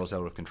spirals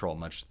out of control,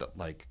 much that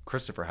like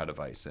Christopher had a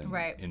vice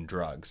in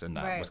drugs, and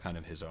that Right. was kind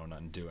of his own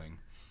undoing.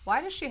 Why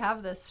does she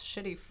have this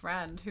shitty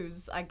friend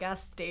who's, I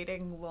guess,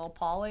 dating Lil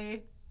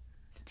Polly?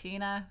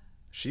 Tina?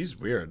 She's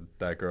weird,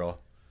 that girl.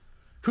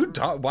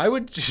 Why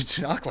would she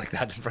talk like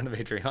that in front of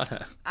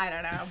Adriana? I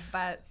don't know,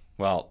 but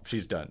Well,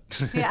 she's done.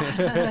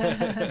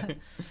 yeah.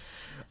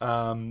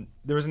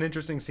 There was an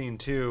interesting scene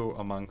too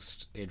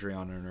amongst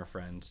Adriana and her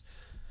friends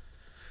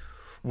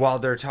while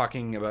they're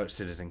talking about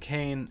Citizen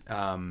Kane.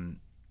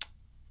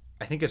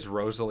 I think it's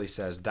Rosalie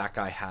says that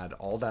guy had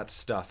all that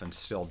stuff and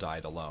still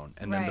died alone.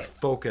 And then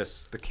Right.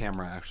 the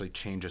camera actually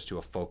changes to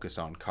a focus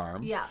on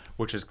Carm, Yeah.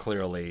 which is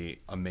clearly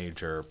a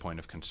major point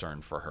of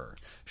concern for her.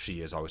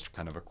 She is always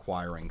kind of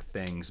acquiring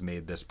things,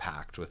 made this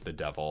pact with the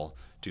devil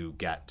to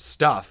get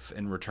stuff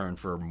in return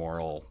for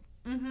moral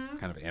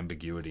kind of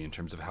ambiguity in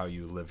terms of how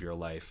you live your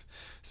life.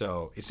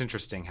 So it's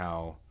interesting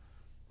how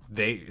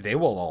they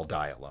will all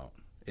die alone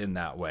in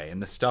that way,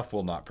 and the stuff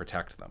will not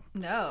protect them.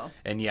 No.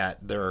 And yet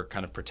they're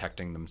kind of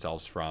protecting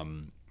themselves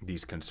from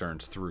these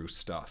concerns through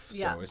stuff.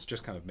 Yeah. So it's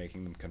just kind of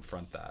making them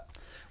confront that,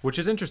 which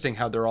is interesting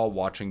how they're all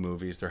watching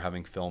movies, they're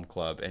having film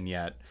club, and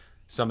yet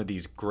some of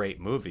these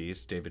great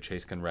movies, David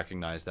Chase can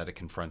recognize that it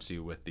confronts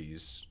you with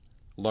these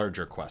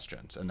larger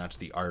questions, and that's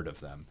the art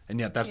of them.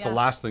 And yet that's the Yeah.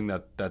 last thing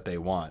that they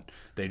want.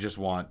 They just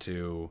want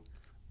to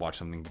watch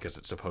something because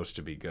it's supposed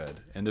to be good.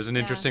 And there's an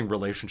interesting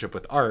relationship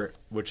with art,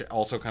 which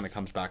also kind of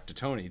comes back to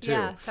Tony too.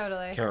 Yeah,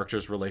 totally.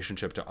 Characters'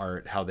 relationship to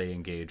art, how they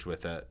engage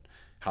with it,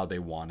 how they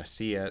want to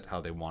see it,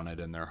 how they want it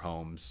in their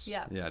homes.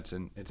 Yeah. Yeah, it's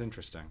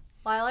interesting.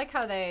 Well, I like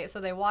how they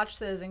watch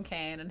Citizen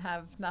Kane and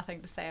have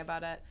nothing to say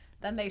about it.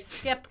 Then they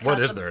skip.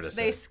 What is there to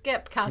say? They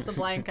skip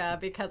Casablanca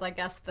because I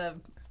guess the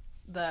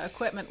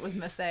equipment was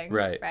missing.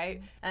 Right.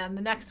 Right. And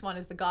the next one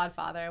is The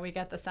Godfather, and we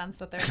get the sense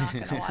that they're not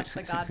going to watch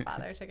The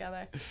Godfather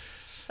together.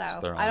 So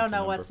they're I on don't to know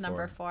number what's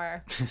number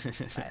 4.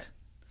 But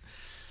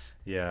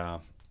Yeah.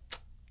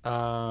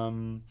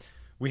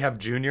 We have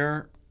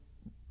Junior.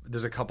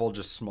 There's a couple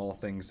just small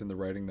things in the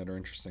writing that are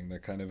interesting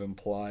that kind of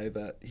imply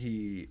that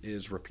he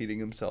is repeating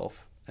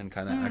himself and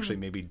kind of actually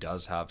maybe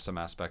does have some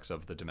aspects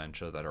of the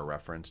dementia that are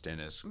referenced in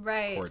his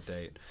Right. court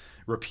date.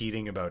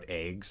 Repeating about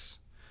eggs.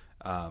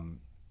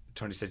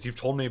 Tony says, "You've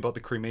told me about the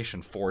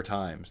cremation 4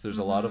 times." There's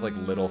a lot of like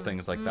little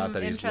things like that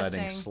that he's letting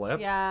interesting. slip.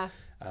 Yeah.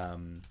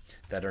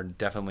 That are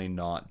definitely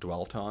not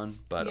dwelt on,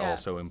 but Yeah.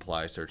 also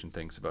imply certain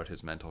things about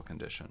his mental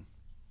condition.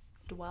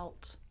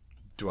 Dwelt.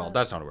 Dwelled.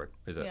 That's not a word,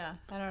 is it? Yeah.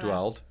 I don't know.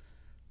 Dwelled.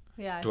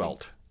 Yeah. I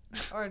Dwelt.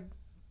 think- or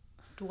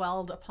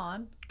dwelled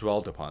upon.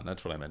 Dwelled upon.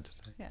 That's what I meant to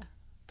say. Yeah.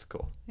 It's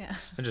cool. Yeah.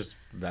 I just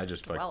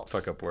Dwelt.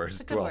 fuck up words.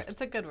 It's a good Dwelt. word.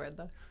 It's a good word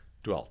though.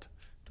 Dwelt.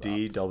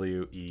 Dwelt.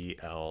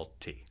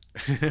 DWELT.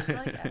 I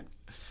like it.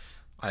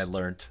 I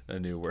learned a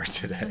new word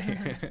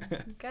today.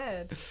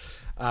 Good.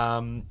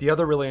 The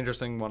other really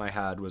interesting one I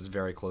had was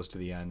very close to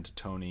the end.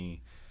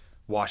 Tony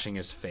washing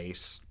his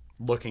face,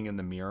 looking in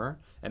the mirror.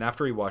 And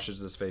after he washes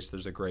his face,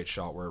 there's a great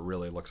shot where it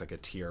really looks like a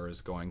tear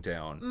is going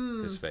down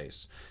his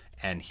face.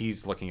 And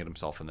he's looking at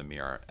himself in the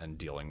mirror and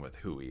dealing with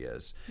who he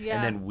is. Yeah.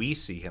 And then we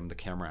see him, the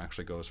camera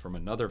actually goes from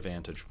another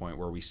vantage point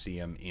where we see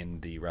him in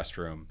the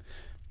restroom,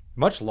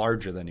 much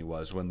larger than he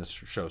was when the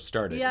show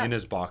started, Yeah. in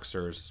his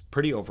boxers,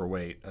 pretty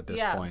overweight at this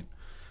Yeah. point.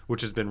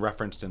 Which has been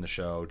referenced in the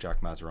show.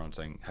 Jack Mazarone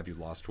saying, "Have you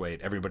lost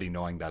weight?" Everybody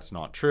knowing that's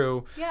not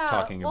true. Yeah.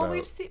 Talking well, about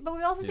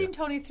we've also seen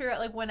Tony through it.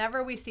 Like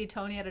whenever we see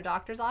Tony at a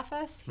doctor's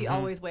office, he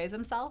always weighs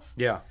himself.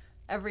 yeah,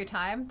 Every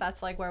time.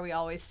 That's like where we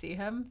always see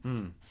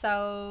him.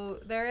 So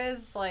there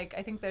is like,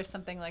 I think there's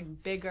something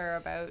like bigger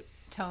about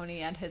Tony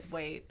and his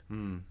weight.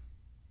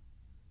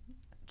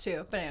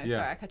 Too. But anyway, Yeah.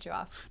 sorry, I cut you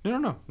off.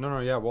 no.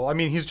 Yeah. Well, I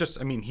mean,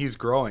 he's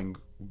growing,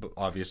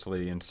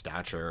 obviously in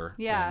stature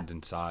Yeah. and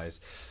in size,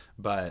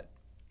 but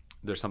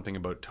there's something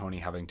about Tony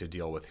having to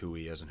deal with who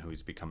he is and who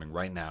he's becoming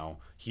right now.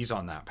 He's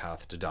on that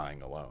path to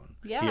dying alone.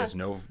 Yeah. He has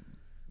no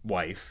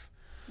wife.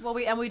 Well,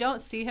 we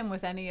don't see him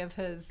with any of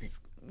his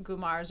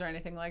Gumars or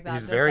anything like that.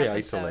 He's this very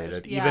episode.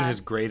 isolated. Yeah. Even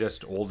his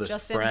greatest, oldest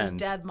Just in his friend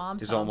dead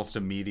mom's is home. almost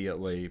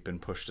immediately been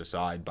pushed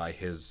aside by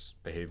his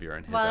behavior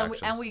and his Well,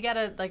 actions. and we get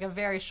a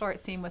very short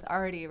scene with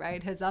Artie,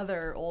 right? His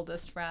other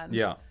oldest friend.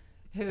 Yeah.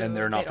 Who And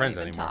they're not they don't friends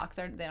even anymore. Talk.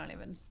 They don't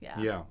even.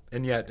 Yeah.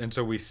 Yeah. And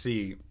so we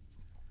see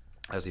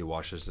as he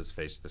washes his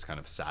face this kind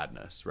of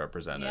sadness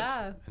represented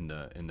Yeah. in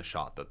the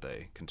shot that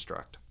they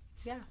construct.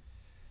 Yeah.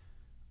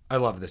 I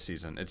love this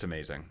season. It's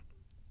amazing.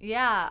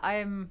 Yeah.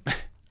 I'm.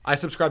 I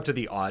subscribe to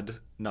the odd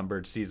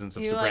numbered seasons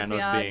of You like the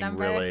Sopranos odd being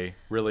number? really,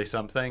 really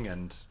something,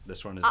 and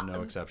this one is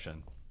no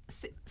exception.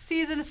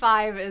 Season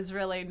 5 is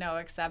really no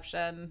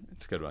exception,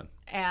 It's a good one.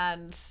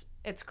 and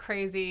it's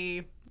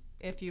crazy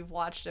if you've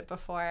watched it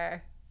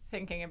before.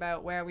 thinking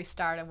about where we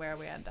start and where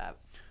we end up.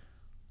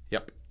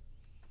 Yep.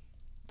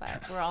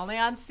 But we're only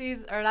on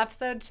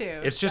episode 2.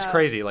 It's just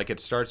crazy. Like, it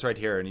starts right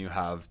here, and you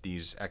have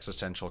these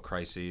existential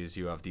crises.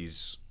 You have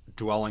these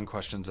dwelling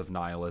questions of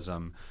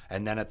nihilism,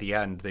 and then at the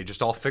end, they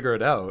just all figure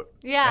it out.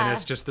 Yeah. And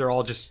it's just they're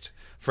all just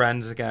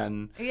friends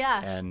again.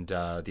 Yeah. And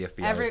the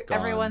FBI is gone.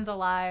 Everyone's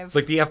alive.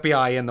 Like the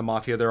FBI and the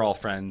mafia, they're all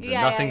friends, and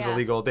nothing's yeah.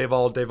 illegal. They've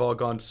all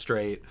gone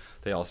straight.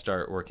 They all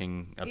start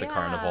working at the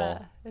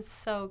carnival. It's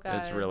so good.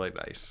 It's really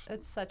nice.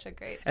 It's such a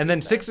great. And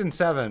then season. 6 and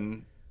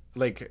 7.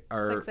 Like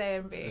are 6A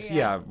and B.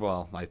 Yeah,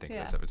 well, I think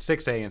that's it.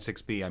 6A and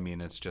 6B. I mean,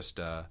 it's just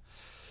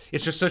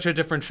such a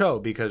different show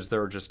because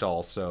they're just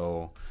all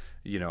so,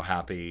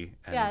 happy.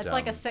 And, yeah, it's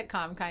like a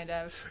sitcom kind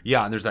of.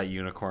 Yeah, and there's that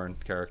unicorn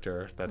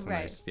character. That's right.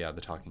 nice. Yeah, the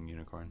talking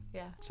unicorn.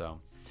 Yeah. So,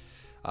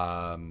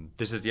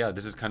 this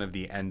is kind of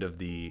the end of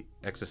the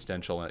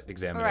existential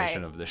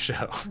examination of the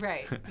show.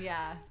 Right.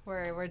 Yeah,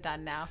 we're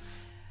done now.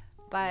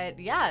 But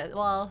yeah,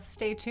 well,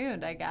 stay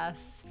tuned, I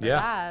guess, for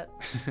that.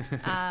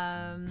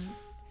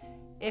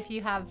 If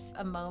you have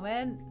a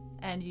moment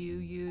and you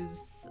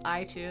use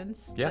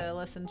iTunes to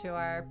listen to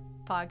our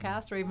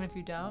podcast, or even if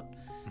you don't,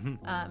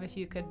 if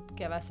you could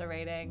give us a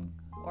rating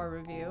or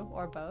review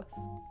or both.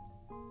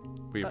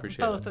 We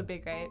appreciate both would be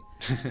great.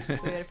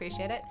 We would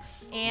appreciate it.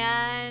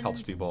 And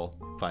helps people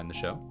find the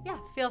show. Yeah,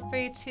 feel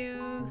free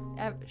to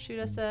shoot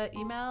us an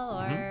email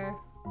or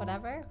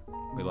whatever.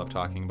 We love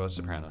talking about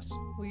Sopranos.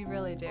 We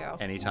really do.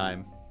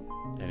 Anytime,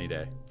 any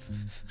day.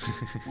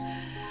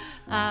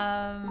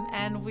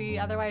 And we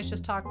otherwise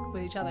just talk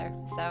with each other.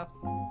 So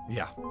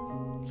yeah.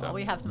 So well,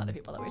 we have some other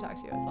people that we talk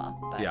to as well.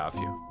 But yeah, a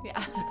few.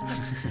 Yeah.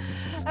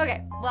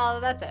 Okay. Well,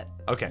 that's it.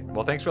 Okay.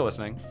 Well, thanks for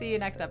listening. See you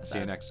next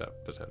episode.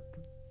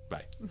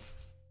 Bye.